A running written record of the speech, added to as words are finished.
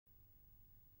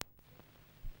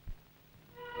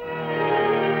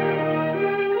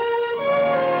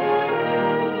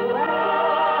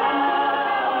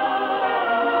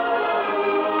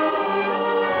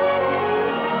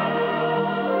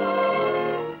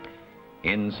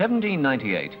In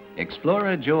 1798,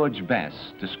 explorer George Bass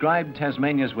described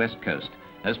Tasmania's west coast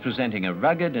as presenting a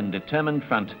rugged and determined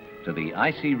front to the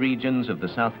icy regions of the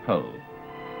South Pole.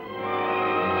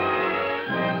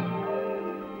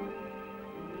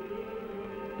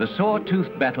 The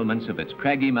saw-toothed battlements of its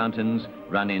craggy mountains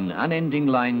run in unending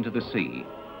line to the sea,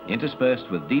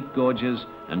 interspersed with deep gorges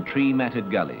and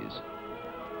tree-matted gullies.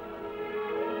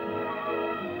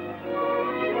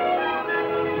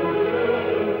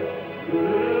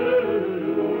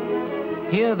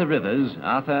 Here the rivers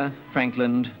Arthur,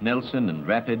 Franklin, Nelson and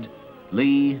Rapid,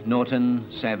 Lee, Norton,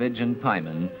 Savage and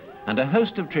Pieman, and a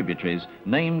host of tributaries,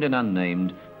 named and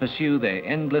unnamed, pursue their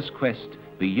endless quest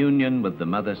for union with the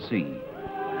Mother Sea.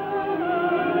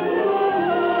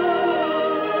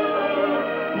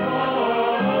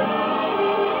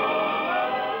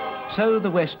 So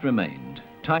the West remained,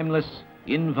 timeless,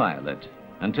 inviolate,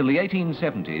 until the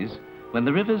 1870s, when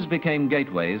the rivers became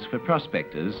gateways for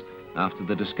prospectors after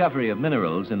the discovery of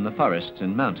minerals in the forests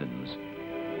and mountains.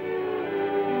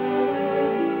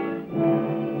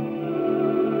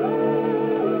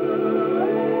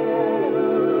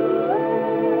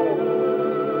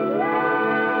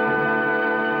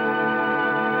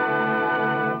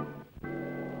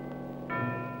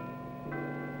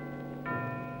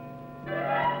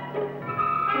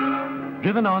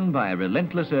 Driven on by a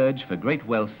relentless urge for great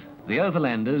wealth, the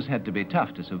overlanders had to be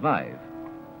tough to survive.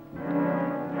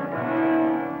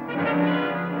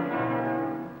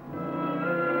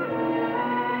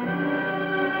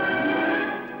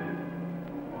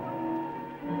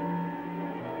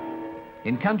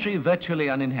 In country virtually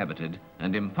uninhabited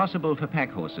and impossible for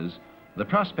pack horses, the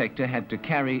prospector had to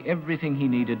carry everything he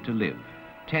needed to live: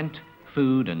 tent,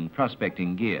 food and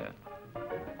prospecting gear.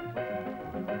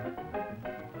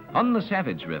 On the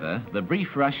Savage River, the brief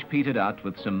rush petered out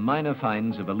with some minor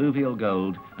finds of alluvial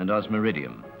gold and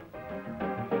osmiridium.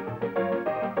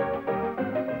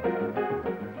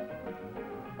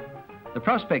 The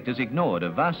prospectors ignored a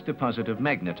vast deposit of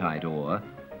magnetite ore,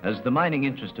 as the mining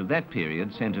interest of that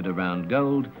period centered around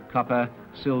gold, copper,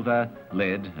 silver,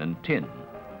 lead and tin.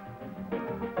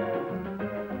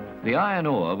 The iron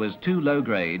ore was too low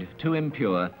grade, too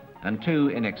impure and too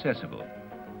inaccessible.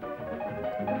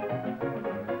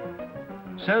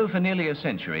 So for nearly a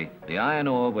century, the iron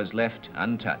ore was left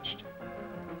untouched.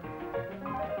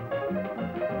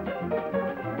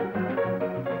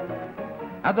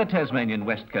 Other Tasmanian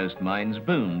West Coast mines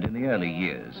boomed in the early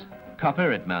years.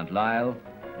 Copper at Mount Lyell,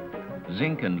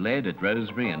 zinc and lead at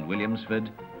Rosebery and Williamsford,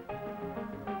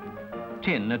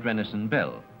 tin at Renison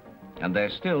Bell, and they're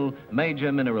still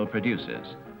major mineral producers.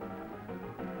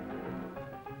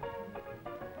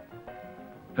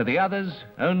 For the others,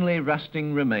 only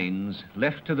rusting remains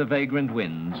left to the vagrant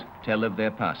winds tell of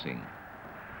their passing.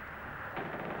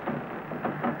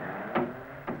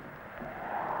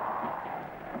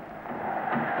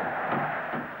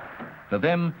 For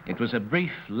them, it was a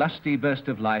brief, lusty burst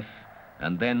of life,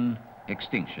 and then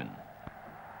extinction.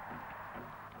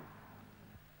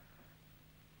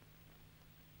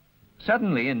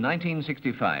 Suddenly, in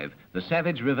 1965, the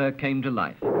Savage River came to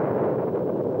life.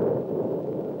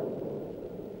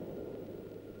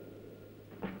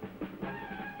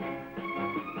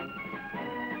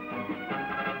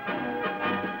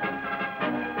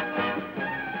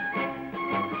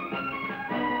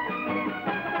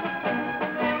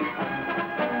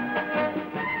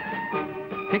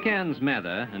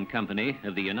 Mather and Company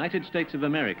of the United States of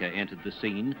America entered the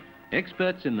scene,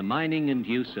 experts in the mining and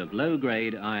use of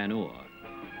low-grade iron ore.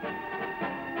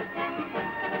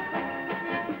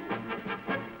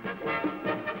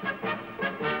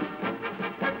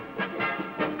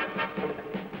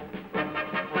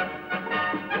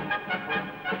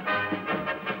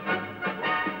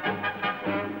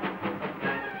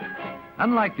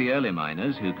 Unlike the early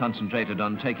miners who concentrated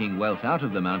on taking wealth out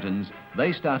of the mountains,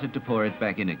 they started to pour it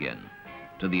back in again,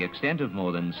 to the extent of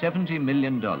more than $70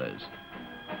 million.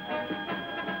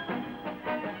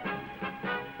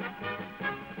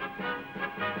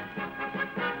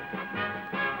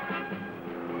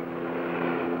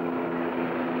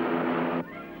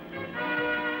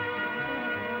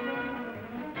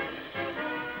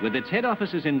 With its head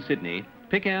offices in Sydney,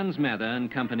 Pickens, Mather and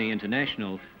Company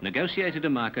International negotiated a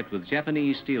market with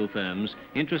Japanese steel firms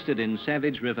interested in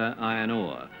Savage River iron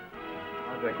ore.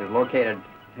 The project is located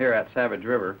here at Savage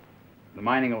River. The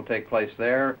mining will take place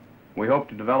there. We hope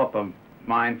to develop a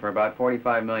mine for about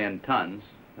 45 million tons.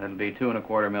 That'll be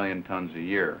 2.25 million tons a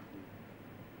year.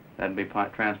 That'll be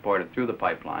transported through the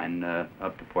pipeline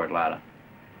up to Port Latta.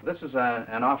 This is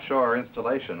an offshore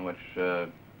installation which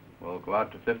will go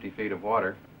out to 50 feet of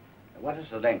water. What is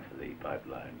the length of the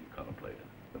pipeline you contemplated?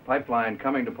 The pipeline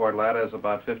coming to Port Latta is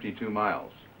about 52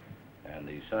 miles. And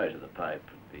the size of the pipe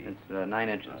would be? It's 9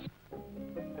 inches.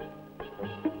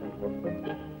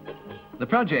 The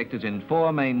project is in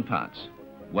 4 main parts.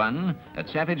 1, at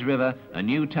Savage River, a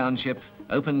new township,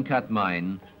 open-cut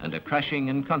mine, and a crushing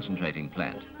and concentrating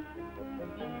plant.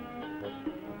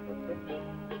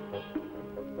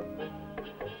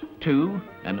 2,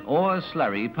 an ore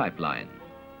slurry pipeline.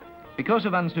 Because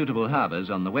of unsuitable harbours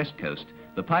on the west coast,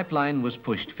 the pipeline was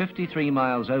pushed 53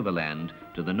 miles overland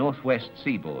to the northwest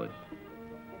seaboard.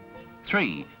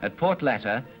 3, at Port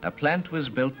Latta, a plant was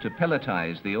built to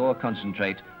pelletize the ore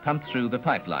concentrate pumped through the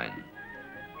pipeline.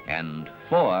 And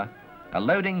 4, a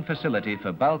loading facility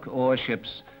for bulk ore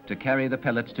ships to carry the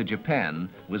pellets to Japan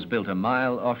was built a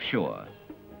mile offshore.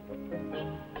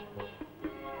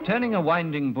 Turning a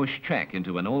winding bush track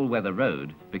into an all-weather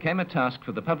road became a task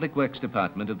for the Public Works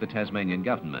Department of the Tasmanian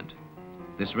government.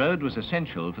 This road was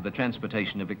essential for the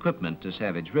transportation of equipment to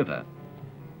Savage River.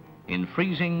 In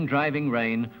freezing, driving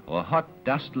rain or hot,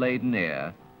 dust-laden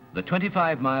air, the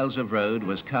 25 miles of road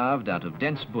was carved out of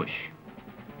dense bush.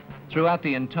 Throughout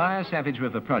the entire Savage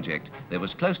River project, there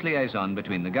was close liaison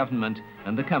between the government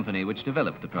and the company which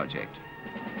developed the project.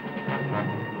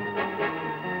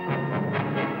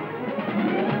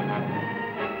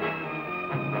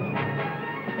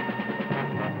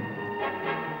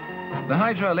 The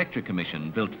Hydroelectric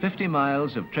Commission built 50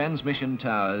 miles of transmission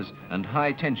towers and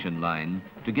high-tension line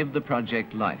to give the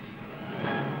project life.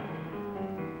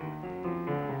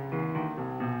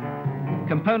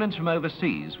 Components from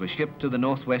overseas were shipped to the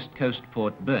northwest coast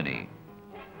port Burnie.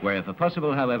 Wherever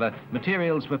possible, however,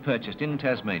 materials were purchased in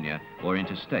Tasmania or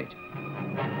interstate.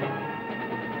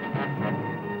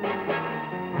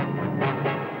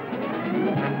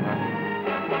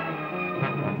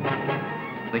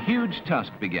 The huge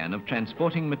task began of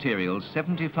transporting materials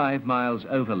 75 miles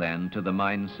overland to the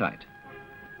mine site.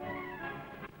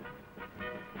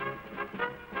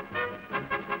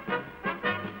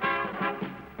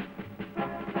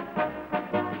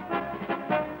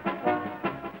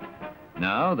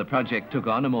 Now the project took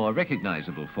on a more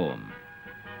recognizable form.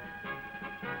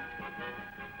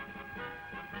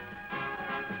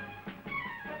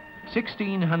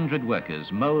 "1,600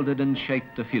 workers molded and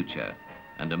shaped the future,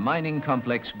 and a mining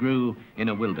complex grew in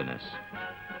a wilderness."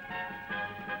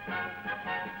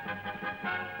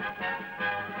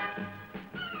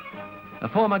 A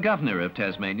former governor of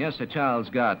Tasmania, Sir Charles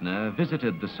Gardner,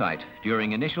 visited the site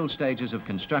during initial stages of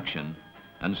construction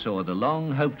and saw the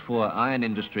long-hoped-for iron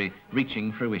industry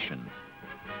reaching fruition.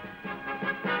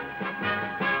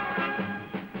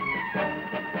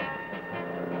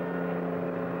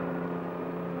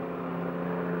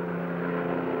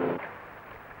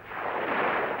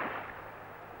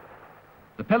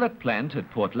 The pellet plant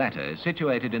at Port Latta is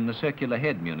situated in the Circular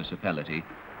Head municipality,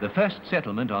 the first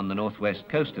settlement on the northwest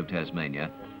coast of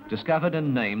Tasmania, discovered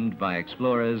and named by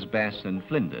explorers Bass and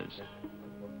Flinders.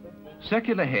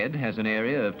 Circular Head has an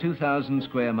area of 2,000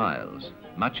 square miles,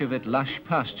 much of it lush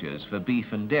pastures for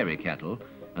beef and dairy cattle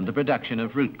and the production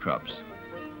of root crops.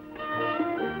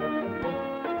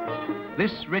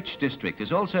 This rich district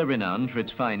is also renowned for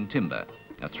its fine timber,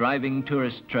 a thriving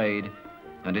tourist trade,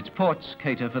 and its ports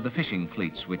cater for the fishing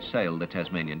fleets which sail the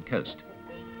Tasmanian coast.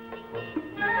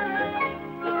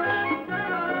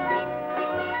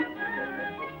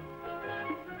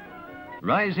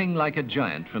 Rising like a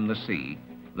giant from the sea,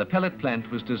 the pellet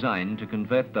plant was designed to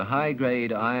convert the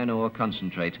high-grade iron ore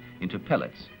concentrate into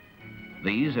pellets.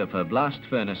 These are for blast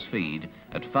furnace feed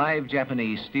at 5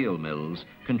 Japanese steel mills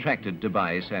contracted to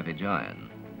buy Savage iron.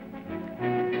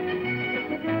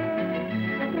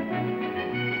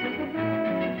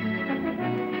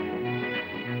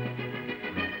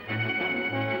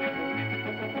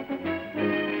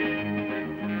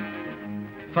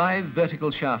 Five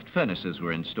vertical shaft furnaces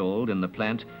were installed in the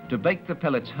plant to bake the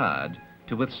pellets hard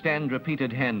to withstand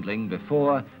repeated handling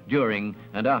before, during,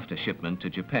 and after shipment to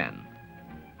Japan.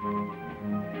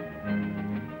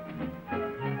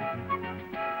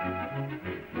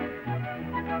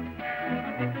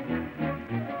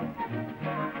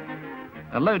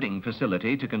 A loading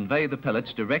facility to convey the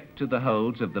pellets direct to the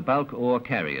holds of the bulk ore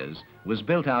carriers was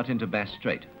built out into Bass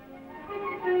Strait.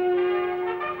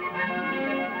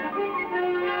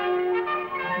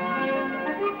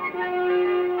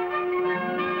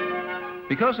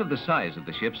 Because of the size of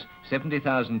the ships,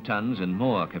 70,000 tons and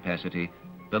more capacity,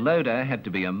 the loader had to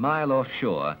be a mile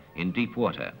offshore in deep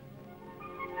water.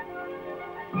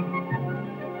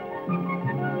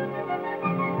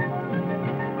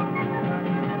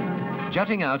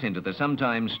 Jutting out into the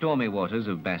sometimes stormy waters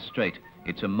of Bass Strait,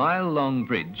 it's a mile-long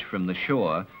bridge from the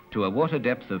shore to a water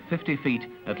depth of 50 feet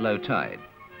at low tide.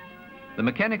 The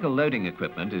mechanical loading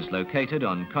equipment is located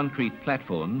on concrete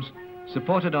platforms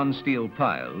supported on steel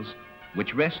piles,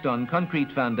 which rest on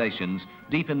concrete foundations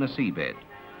deep in the seabed.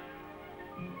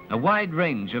 A wide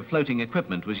range of floating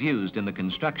equipment was used in the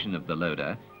construction of the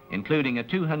loader, including a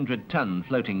 200-ton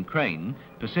floating crane,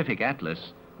 Pacific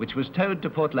Atlas, which was towed to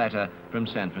Port Latta from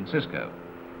San Francisco.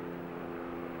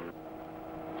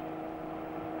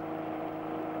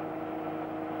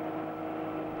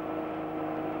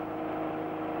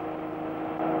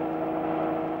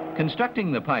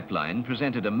 Constructing the pipeline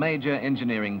presented a major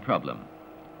engineering problem.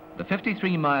 The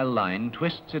 53-mile line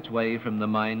twists its way from the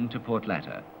mine to Port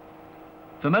Latta.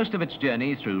 For most of its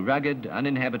journey through rugged,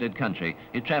 uninhabited country,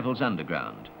 it travels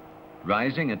underground,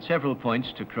 rising at several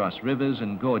points to cross rivers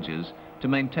and gorges to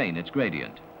maintain its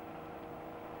gradient.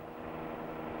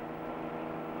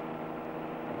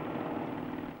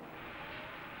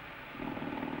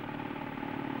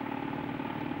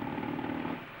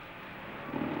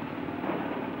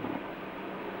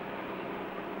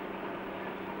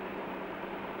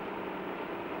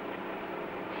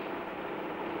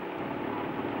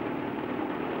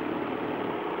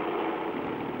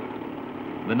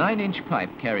 The 9-inch pipe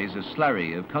carries a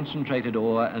slurry of concentrated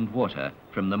ore and water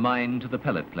from the mine to the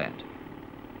pellet plant.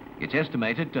 It's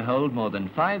estimated to hold more than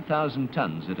 5,000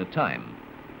 tons at a time,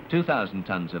 2,000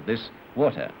 tons of this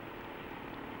water.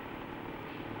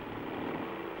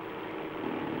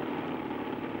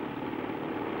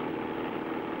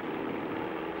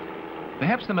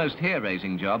 Perhaps the most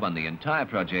hair-raising job on the entire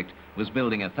project was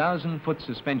building a 1,000-foot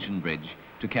suspension bridge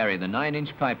to carry the 9-inch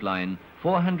pipeline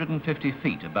 450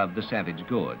 feet above the Savage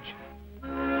Gorge.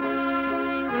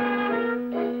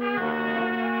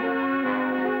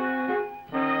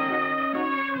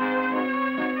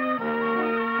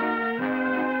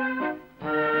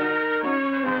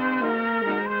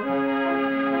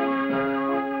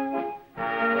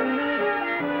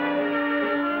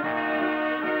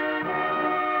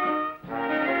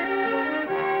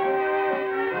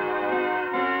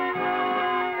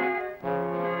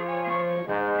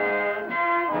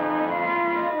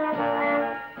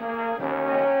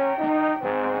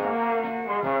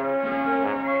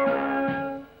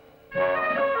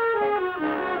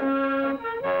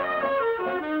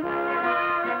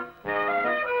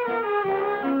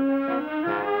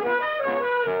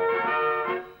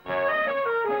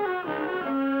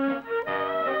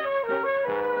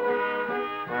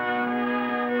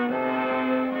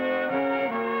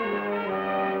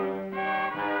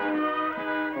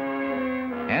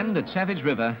 And at Savage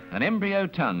River, an embryo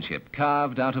township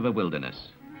carved out of a wilderness.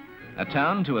 A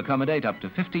town to accommodate up to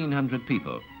 1,500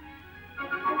 people.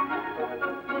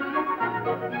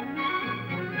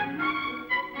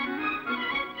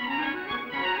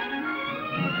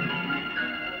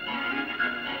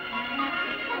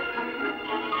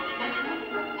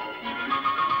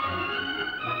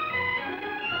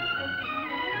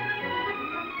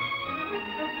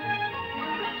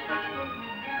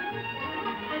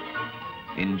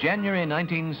 In January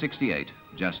 1968,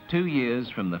 just 2 years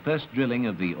from the first drilling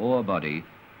of the ore body,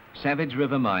 Savage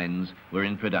River mines were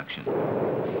in production.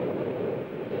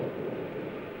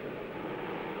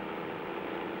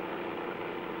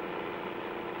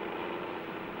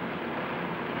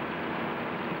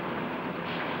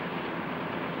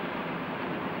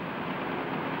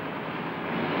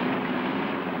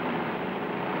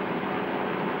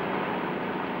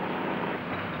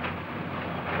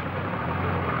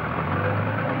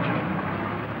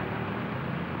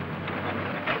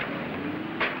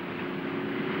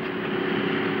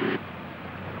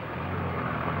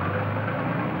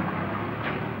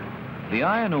 The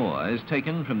iron ore is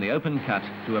taken from the open cut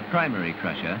to a primary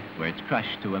crusher, where it's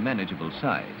crushed to a manageable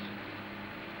size.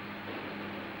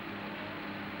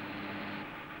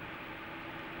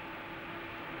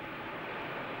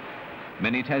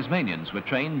 Many Tasmanians were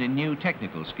trained in new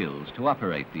technical skills to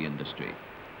operate the industry.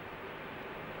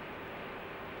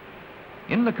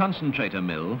 In the concentrator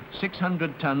mill,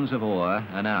 600 tons of ore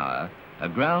an hour are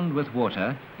ground with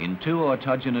water in 2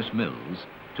 autogenous mills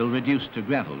till reduced to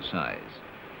gravel size,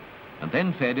 and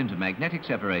then fed into magnetic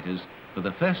separators for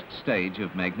the first stage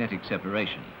of magnetic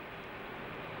separation.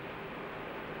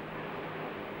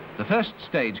 The first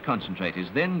stage concentrate is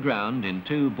then ground in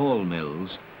 2 ball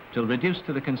mills till reduced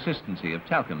to the consistency of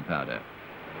talcum powder.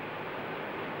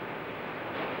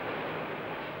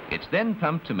 It's then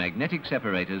pumped to magnetic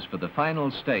separators for the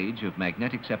final stage of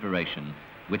magnetic separation,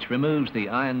 which removes the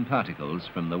iron particles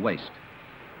from the waste.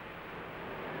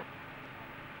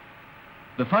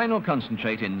 The final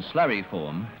concentrate in slurry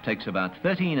form takes about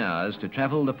 13 hours to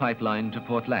travel the pipeline to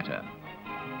Port Latter.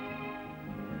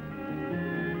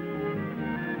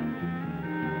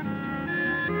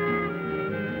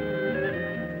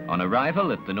 On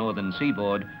arrival at the northern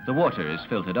seaboard, the water is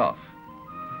filtered off.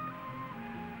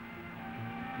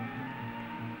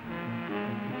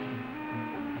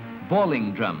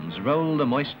 Balling drums roll the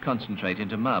moist concentrate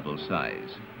into marble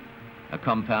size. A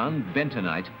compound,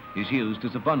 bentonite, is used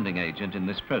as a bonding agent in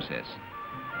this process.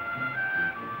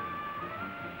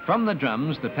 From the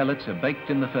drums, the pellets are baked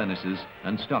in the furnaces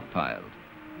and stockpiled.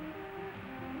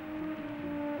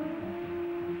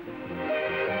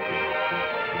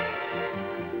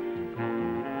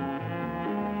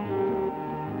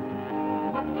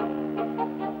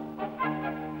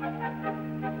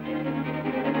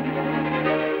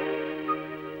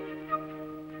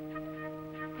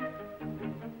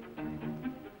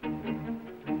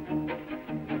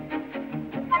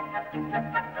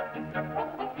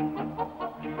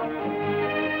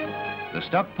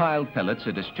 Stockpiled pellets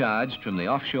are discharged from the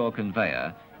offshore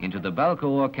conveyor into the bulk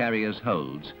ore carriers'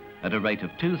 holds at a rate of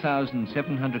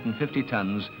 2,750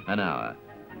 tons an hour.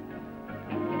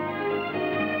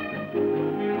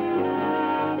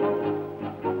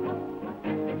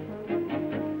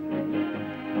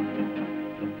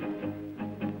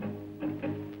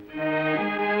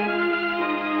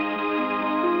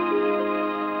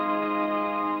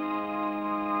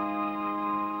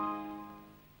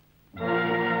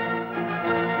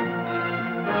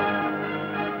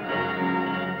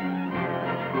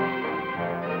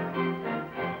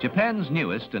 Japan's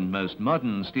newest and most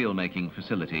modern steelmaking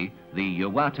facility, the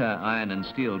Yawato Iron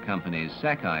Steel Company's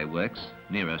Sakai works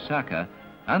near Osaka,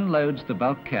 unloads the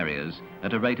bulk carriers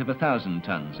at a rate of 1,000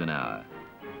 tons an hour.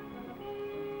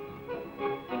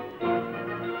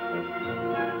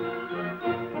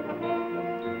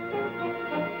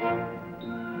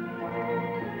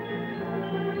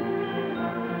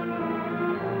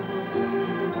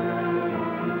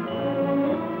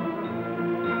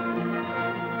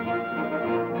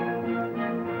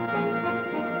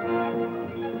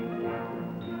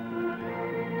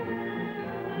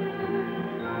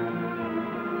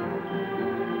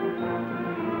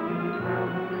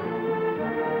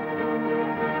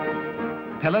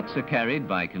 Pellets are carried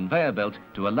by conveyor belt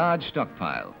to a large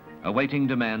stockpile, awaiting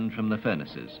demand from the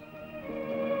furnaces.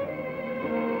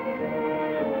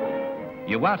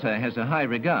 Yawato has a high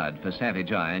regard for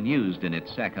savage iron used in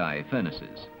its Sakai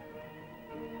furnaces.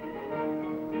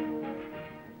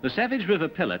 The Savage River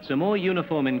pellets are more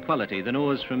uniform in quality than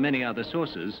ores from many other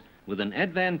sources, with an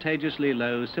advantageously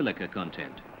low silica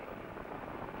content.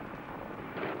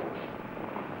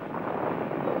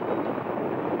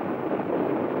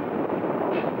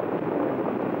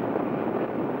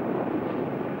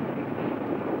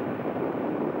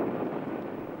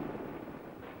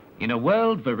 In a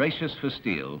world voracious for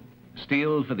steel,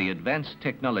 steel for the advanced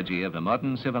technology of a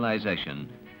modern civilization,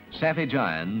 savage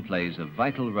iron plays a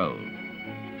vital role.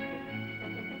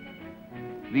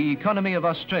 The economy of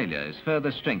Australia is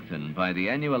further strengthened by the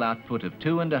annual output of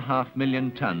 2.5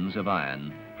 million tons of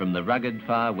iron from the rugged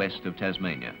far west of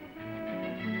Tasmania.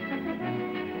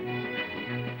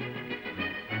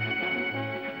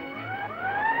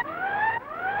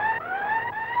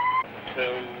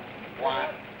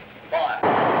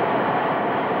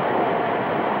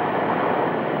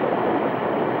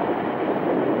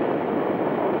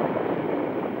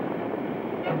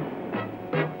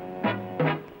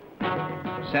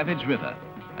 Savage River,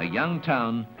 a young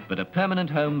town, but a permanent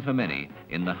home for many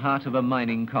in the heart of a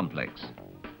mining complex.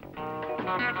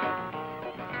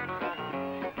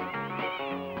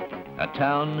 A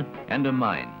town and a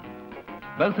mine,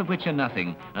 both of which are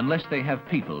nothing unless they have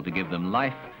people to give them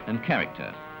life and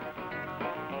character.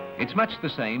 It's much the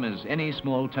same as any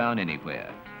small town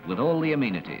anywhere, with all the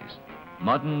amenities,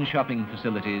 modern shopping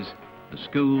facilities, the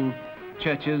school,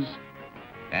 churches,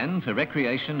 and for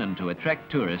recreation and to attract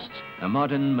tourists, a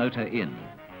modern motor inn.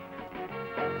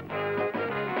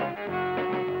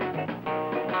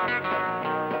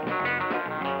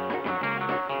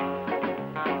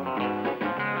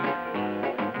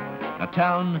 A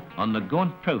town on the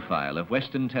gaunt profile of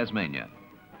Western Tasmania,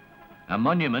 a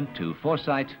monument to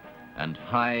foresight and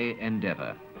high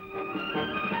endeavour.